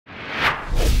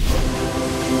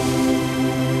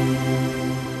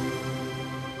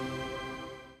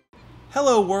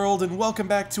Hello world, and welcome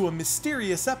back to a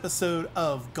mysterious episode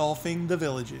of Golfing the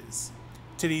Villages.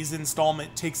 Today's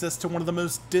installment takes us to one of the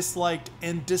most disliked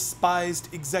and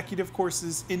despised executive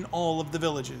courses in all of the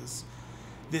villages.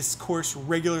 This course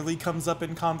regularly comes up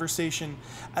in conversation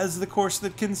as the course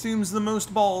that consumes the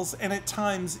most balls and at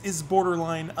times is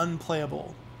borderline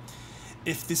unplayable.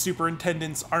 If the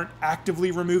superintendents aren't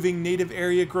actively removing native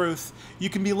area growth, you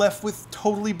can be left with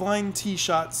totally blind tee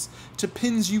shots to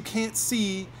pins you can't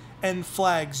see and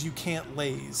flags you can't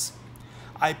laze.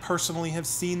 I personally have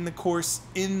seen the course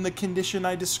in the condition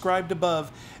I described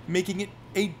above, making it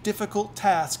a difficult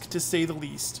task to say the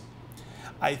least.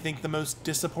 I think the most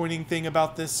disappointing thing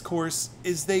about this course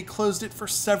is they closed it for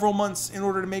several months in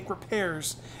order to make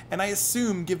repairs, and I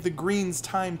assume give the greens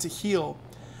time to heal.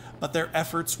 But their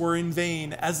efforts were in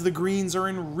vain, as the greens are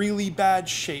in really bad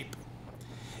shape.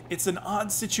 It's an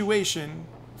odd situation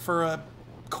for a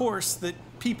course that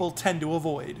people tend to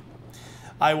avoid.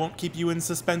 I won't keep you in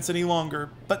suspense any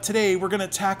longer, but today we're going to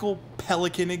tackle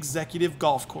Pelican Executive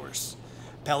Golf Course.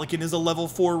 Pelican is a level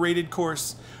 4 rated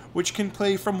course, which can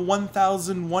play from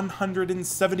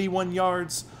 1,171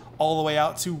 yards all the way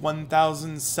out to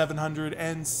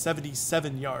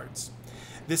 1,777 yards.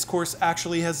 This course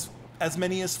actually has as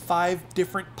many as 5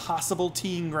 different possible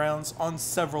teeing grounds on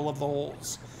several of the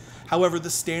holes. However,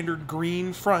 the standard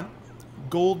green front,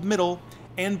 gold middle,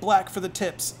 and black for the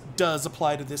tips does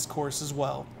apply to this course as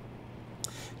well.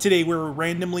 Today we're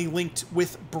randomly linked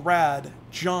with Brad,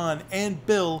 John, and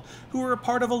Bill, who are a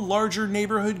part of a larger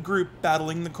neighborhood group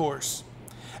battling the course.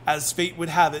 As fate would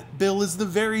have it, Bill is the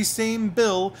very same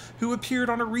Bill who appeared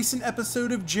on a recent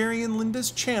episode of Jerry and Linda's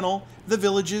channel, The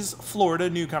Village's Florida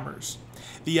Newcomers.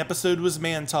 The episode was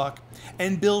Man Talk,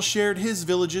 and Bill shared his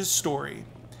village's story.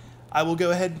 I will go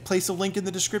ahead and place a link in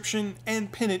the description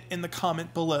and pin it in the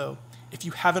comment below. If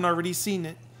you haven't already seen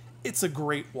it, it's a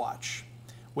great watch.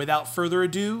 Without further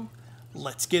ado,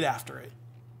 let's get after it.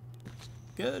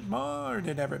 Good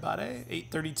morning, everybody.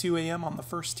 8:32 a.m. on the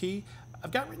first tee.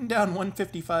 I've got written down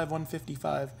 155,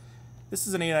 155. This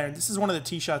is an 8-iron. This is one of the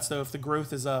tee shots, though. If the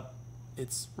growth is up,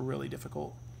 it's really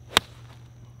difficult.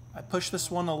 I push this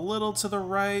one a little to the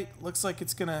right. Looks like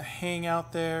it's going to hang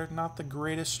out there. Not the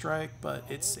greatest strike, but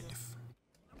it's safe.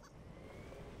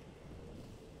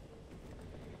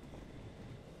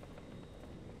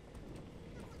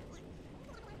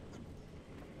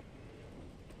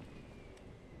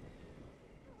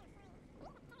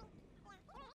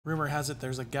 Rumor has it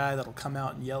there's a guy that'll come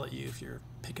out and yell at you if you're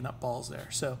picking up balls there,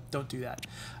 so don't do that.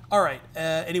 All right,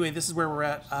 anyway, this is where we're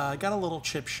at. I got a little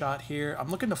chip shot here.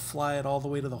 I'm looking to fly it all the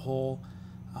way to the hole.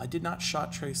 I did not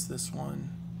shot trace this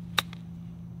one.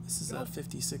 This is a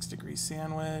 56-degree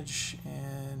sandwich,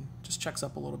 and just checks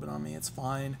up a little bit on me. It's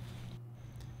fine.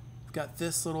 I've got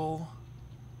this little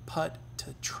putt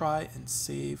to try and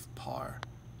save par.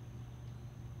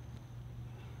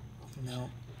 No,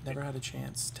 never had a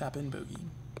chance. Tap in bogey.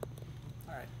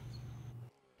 Alright.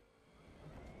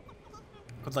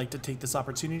 I'd like to take this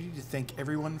opportunity to thank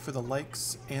everyone for the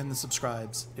likes and the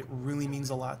subscribes. It really means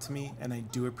a lot to me, and I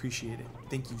do appreciate it.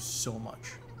 Thank you so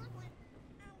much.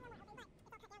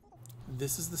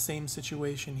 This is the same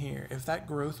situation here. If that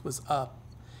growth was up,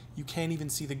 you can't even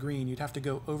see the green. You'd have to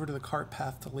go over to the cart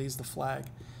path to laze the flag.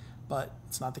 But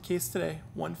it's not the case today.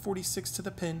 146 to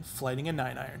the pin, flighting a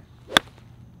 9-iron.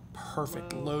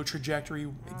 Perfect low trajectory,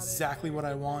 exactly what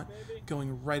I want.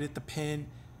 Going right at the pin.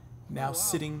 Now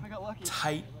sitting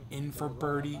tight in for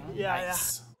birdie.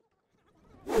 Nice.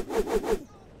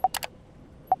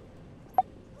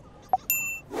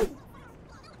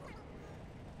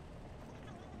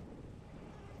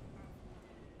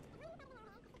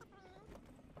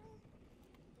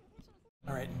 All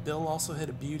right, Bill also hit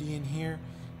a beauty in here.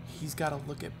 He's got to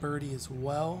look at birdie as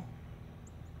well.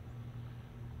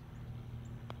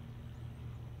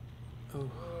 Oh,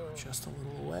 just a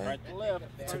little away. Right to left.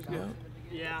 I took note.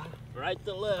 Yeah, right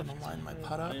to left. I'm gonna line my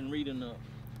putt up. And read enough.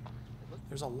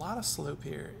 There's a lot of slope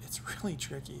here. It's really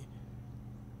tricky.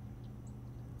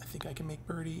 I think I can make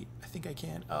birdie. I think I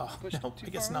can. Oh, no, I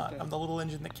guess not. I'm the little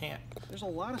engine that can't. There's a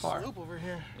lot of slope over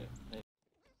here. Yeah.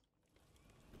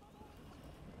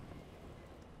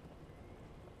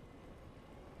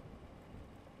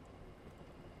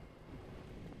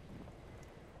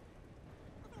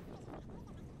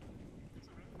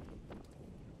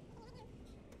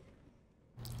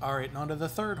 All right, and on to the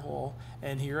third hole,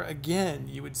 and here again,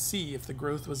 you would see if the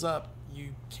growth was up, you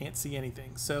can't see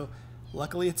anything. So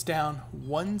luckily it's down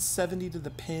 170 to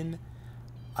the pin.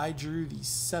 I drew the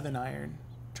 7-iron,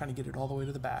 trying to get it all the way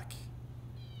to the back.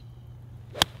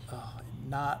 Oh,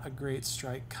 not a great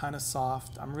strike, kind of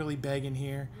soft. I'm really begging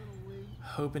here.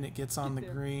 Hoping it gets on the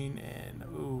green, and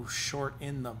ooh, short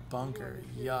in the bunker.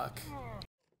 Yuck.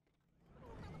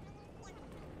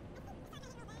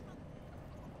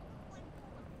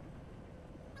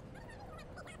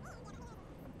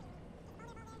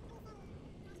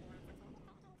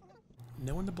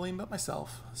 No one to blame but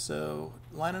myself. So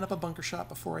lining up a bunker shot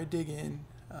before I dig in.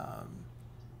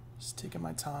 Just taking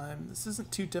my time. This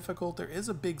isn't too difficult. There is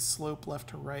a big slope left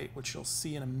to right, which you'll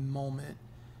see in a moment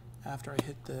after I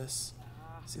hit this.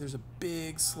 See, there's a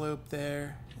big slope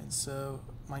there, and so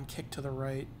mine kicked to the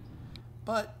right.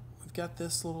 But we've got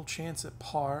this little chance at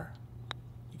par.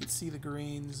 You can see the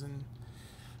greens, and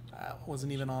I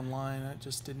wasn't even online. I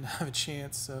just didn't have a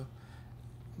chance. So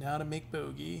now to make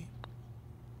bogey.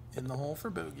 In the hole for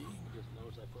bogey. Just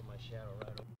notice I put my shadow right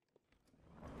over.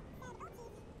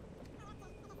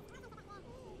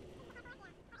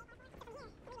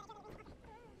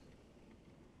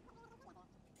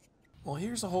 Well,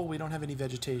 here's a hole we don't have any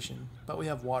vegetation, but we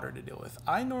have water to deal with.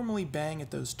 I normally bang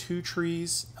at those 2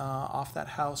 trees off that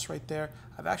house right there.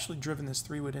 I've actually driven this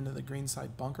 3-wood into the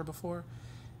greenside bunker before.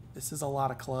 This is a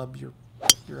lot of club.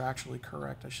 You're actually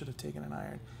correct. I should have taken an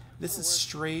iron. This is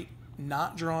straight.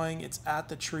 Not drawing, it's at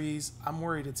the trees. I'm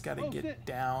worried it's got to get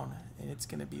down, and it's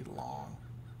going to be long.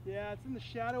 Yeah, it's in the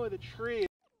shadow of the tree.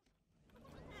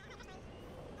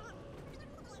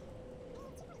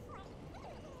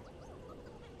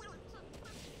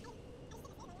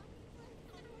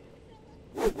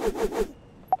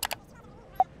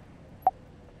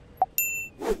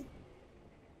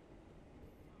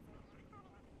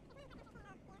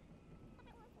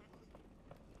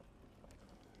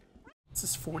 This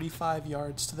is 45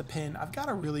 yards to the pin. I've got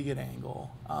a really good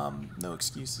angle. No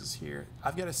excuses here.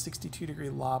 I've got a 62-degree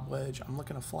lob wedge. I'm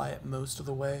looking to fly it most of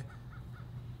the way.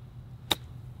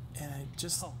 And I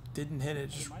just didn't hit it.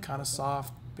 Just kind of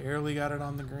soft. Barely got it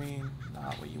on the green.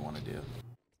 Not what you want to do.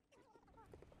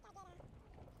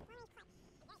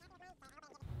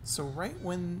 So right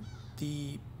when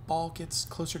the ball gets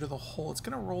closer to the hole, it's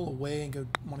going to roll away and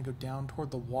want to go down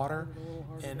toward the water,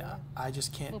 and I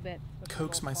just can't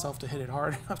coax myself to hit it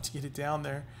hard enough to get it down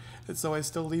there, and so I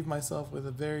still leave myself with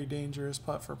a very dangerous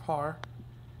putt for par.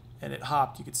 And it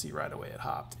hopped. You could see right away it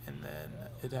hopped, and then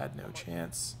it had no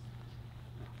chance.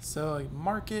 So I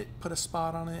mark it, put a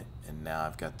spot on it, and now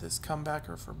I've got this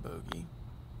comebacker for bogey.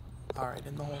 All right,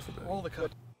 in the hole for bogey. All the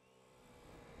cut.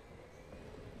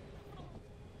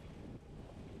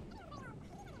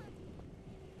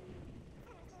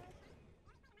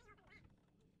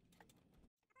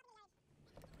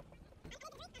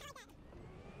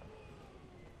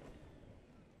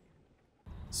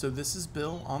 So this is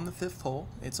Bill on the 5th hole.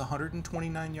 It's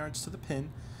 129 yards to the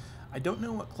pin. I don't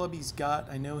know what club he's got.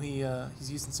 I know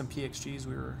he's using some PXGs.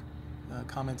 We were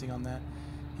commenting on that.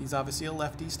 He's obviously a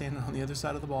lefty standing on the other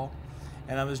side of the ball.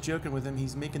 And I was joking with him.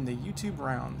 He's making the YouTube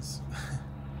rounds.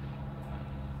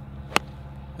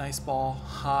 Nice ball,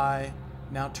 high.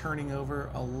 Now turning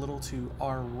over a little to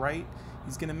our right.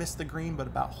 He's going to miss the green, but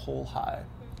about hole high.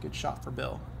 Good shot for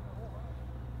Bill.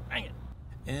 Bang it.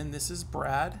 And this is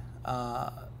Brad.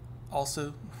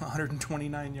 Also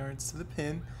 129 yards to the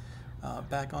pin,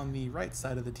 back on the right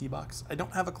side of the tee box. I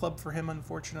don't have a club for him,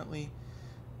 unfortunately,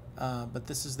 but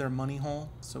this is their money hole,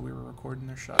 so we were recording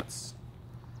their shots.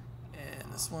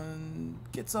 And this one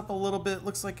gets up a little bit.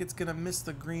 Looks like it's going to miss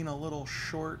the green a little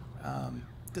short.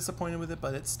 Disappointed with it,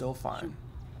 but it's still fine.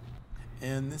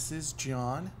 And this is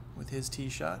John with his tee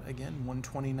shot. Again,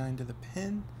 129 to the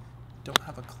pin. Don't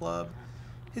have a club.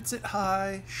 Hits it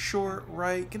high, short,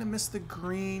 right. Gonna miss the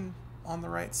green on the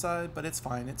right side, but it's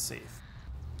fine. It's safe.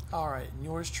 All right, and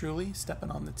yours truly stepping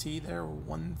on the tee there.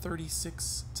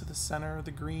 136 to the center of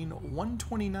the green,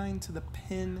 129 to the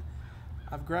pin.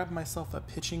 I've grabbed myself a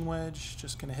pitching wedge.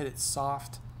 Just gonna hit it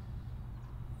soft.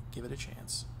 Give it a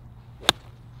chance.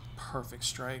 Perfect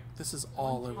strike. This is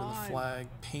all over the flag.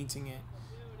 Painting it.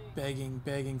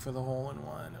 Begging for the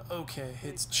hole-in-one. Okay,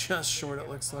 it's just short, it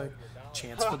looks like.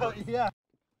 Chance for birdie. Yeah.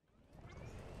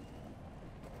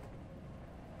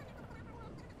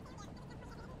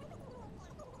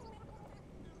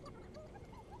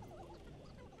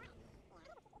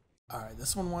 Alright,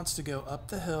 this one wants to go up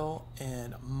the hill,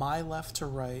 and my left to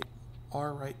right,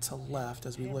 our right to left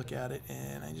as we look at it,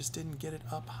 and I just didn't get it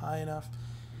up high enough.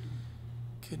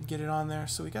 Couldn't get it on there,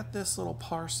 so we got this little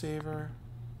par saver.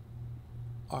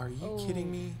 Are you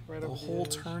kidding me? The hole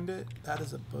turned it? That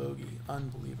is a bogey.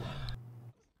 Unbelievable.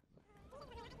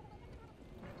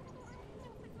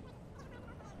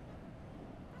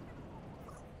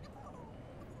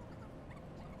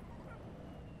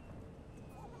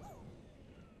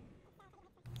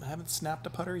 I haven't snapped a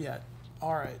putter yet.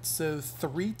 All right, so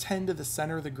 310 to the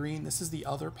center of the green. This is the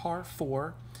other par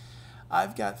 4.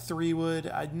 I've got 3-wood.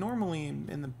 I'd normally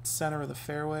in the center of the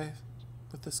fairway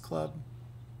with this club.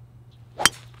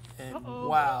 And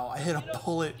wow, I hit a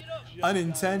bullet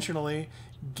unintentionally.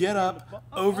 Get up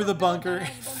over the bunker and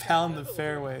found the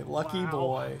fairway. Lucky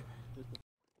boy.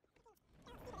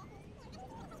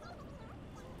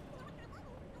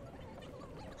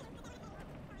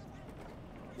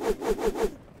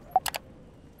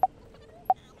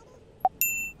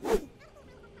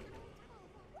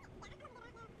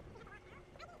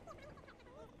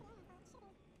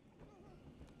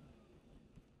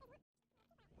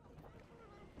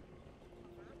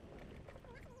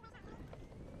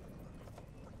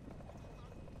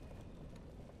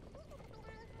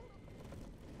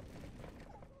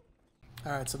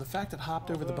 Alright, so the fact it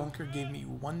hopped over the bunker gave me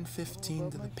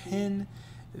 115 to the pin.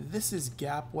 This is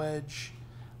gap wedge.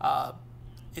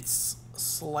 It's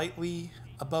slightly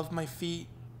above my feet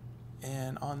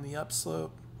and on the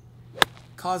upslope.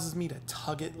 Causes me to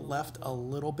tug it left a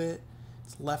little bit.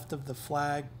 It's left of the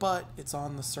flag, but it's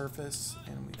on the surface,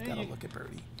 and we've got to look at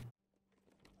birdie.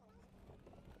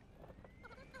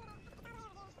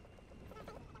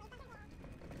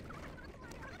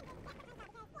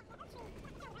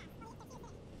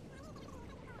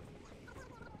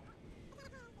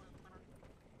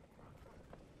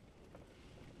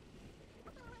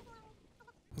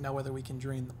 Now whether we can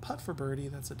drain the putt for birdie,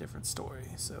 that's a different story.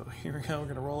 So here we go, we're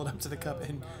going to roll it up to the cup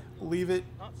and leave it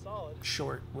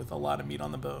short with a lot of meat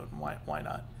on the bone. Why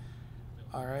not?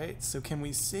 Alright, so can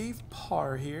we save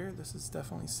par here? This is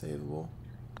definitely savable.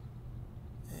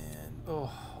 And,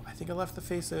 oh, I think I left the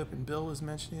face open. Bill was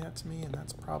mentioning that to me, and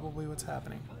that's probably what's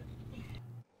happening.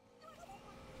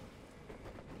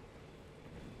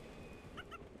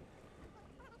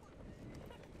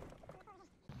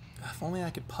 If only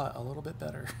I could putt a little bit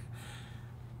better.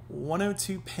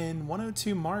 102 pin,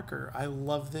 102 marker. I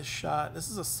love this shot. This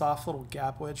is a soft little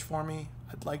gap wedge for me.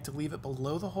 I'd like to leave it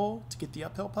below the hole to get the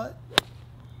uphill putt.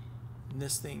 And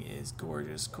this thing is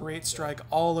gorgeous. Great strike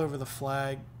all over the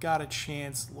flag. Got a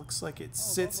chance. Looks like it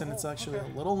sits and it's actually a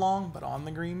little long, but on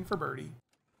the green for birdie.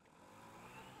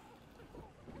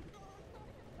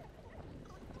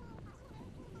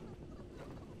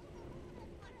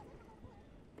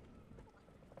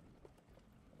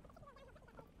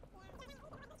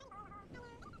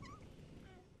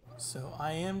 So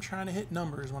I am trying to hit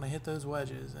numbers when I hit those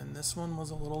wedges, and this one was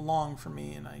a little long for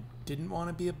me, and I didn't want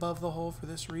to be above the hole for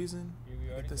this reason.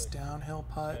 Get this downhill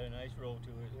putt. Got a nice roll to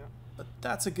it. But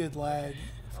that's a good lag.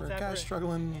 For a guy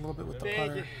struggling a little bit with the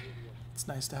putter, it's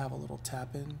nice to have a little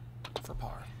tap in for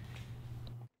par.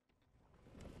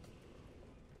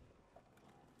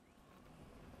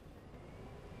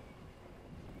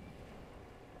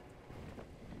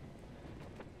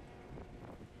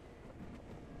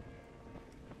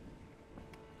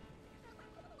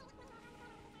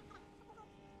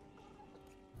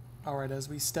 Alright, as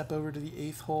we step over to the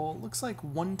 8th hole, looks like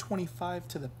 125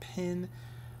 to the pin.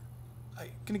 I'm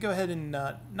going to go ahead and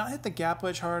not hit the gap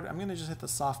wedge hard. I'm going to just hit the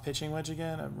soft pitching wedge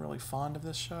again. I'm really fond of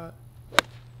this shot.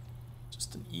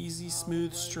 Just an easy,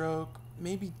 smooth stroke.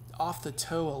 Maybe off the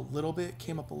toe a little bit.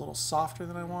 Came up a little softer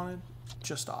than I wanted.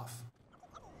 Just off.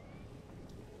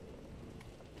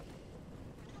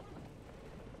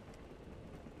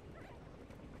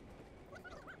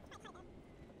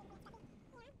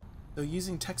 So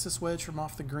using Texas wedge from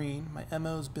off the green, my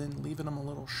MO's been leaving them a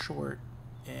little short,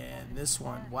 and this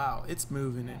one, wow, it's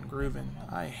moving and grooving.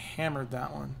 I hammered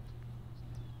that one.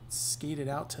 Skated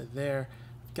out to there.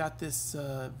 Got this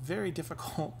very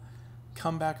difficult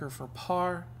comebacker for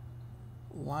par.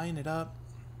 Line it up,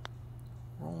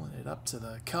 rolling it up to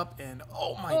the cup, and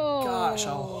oh my gosh,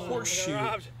 a horseshoe.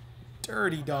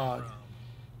 Dirty dog.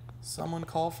 Someone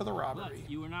call for the robbery.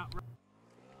 You were not.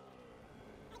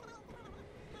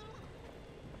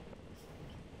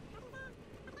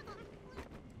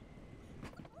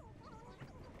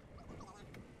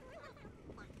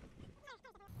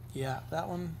 Yeah, that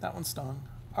one stung.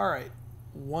 All right,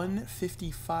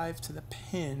 155 to the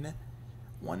pin,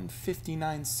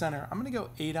 159 center. I'm gonna go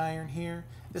 8-iron here.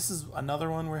 This is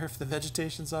another one where if the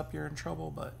vegetation's up, you're in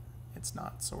trouble, but it's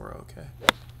not, so we're okay.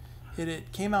 Hit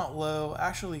it, came out low.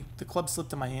 Actually, the club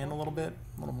slipped in my hand a little bit,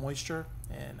 a little moisture,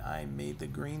 and I made the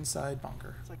green side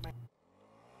bunker.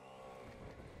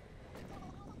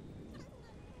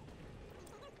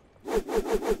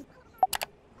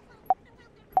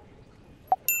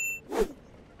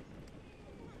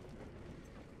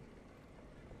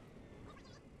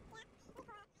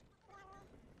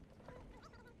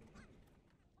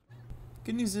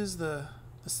 Good news is the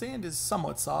The sand is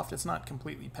somewhat soft. It's not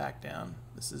completely packed down.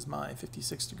 This is my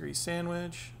 56-degree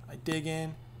sandwich. I dig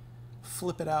in,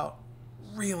 flip it out.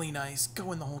 Really nice.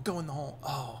 Go in the hole, go in the hole.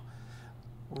 Oh,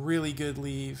 really good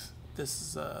leave. This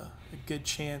is a good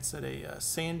chance at a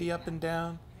sandy up and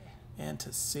down and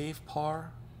to save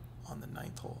par on the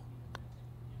 9th hole.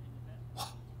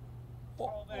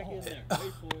 Fall back in there.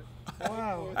 Wait for it.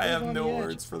 Wow. I have no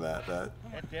words for that.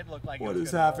 It did look like What it was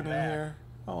is gonna fall happening back. here?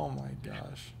 Oh my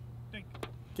gosh.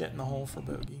 Get in the hole for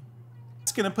bogey.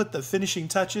 It's going to put the finishing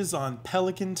touches on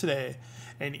Pelican today.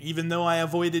 And even though I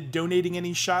avoided donating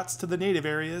any shots to the native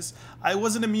areas, I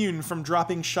wasn't immune from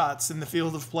dropping shots in the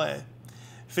field of play.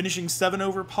 Finishing 7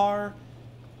 over par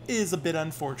is a bit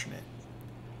unfortunate.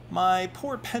 My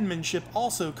poor penmanship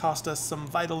also cost us some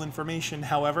vital information,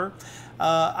 however.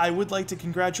 I would like to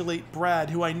congratulate Brad,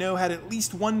 who I know had at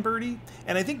least one birdie,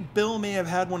 and I think Bill may have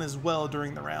had one as well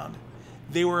during the round.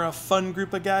 They were a fun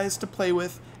group of guys to play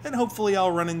with, and hopefully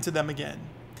I'll run into them again.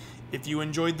 If you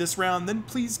enjoyed this round, then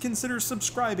please consider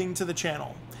subscribing to the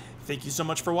channel. Thank you so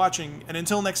much for watching, and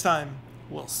until next time,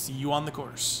 we'll see you on the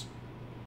course.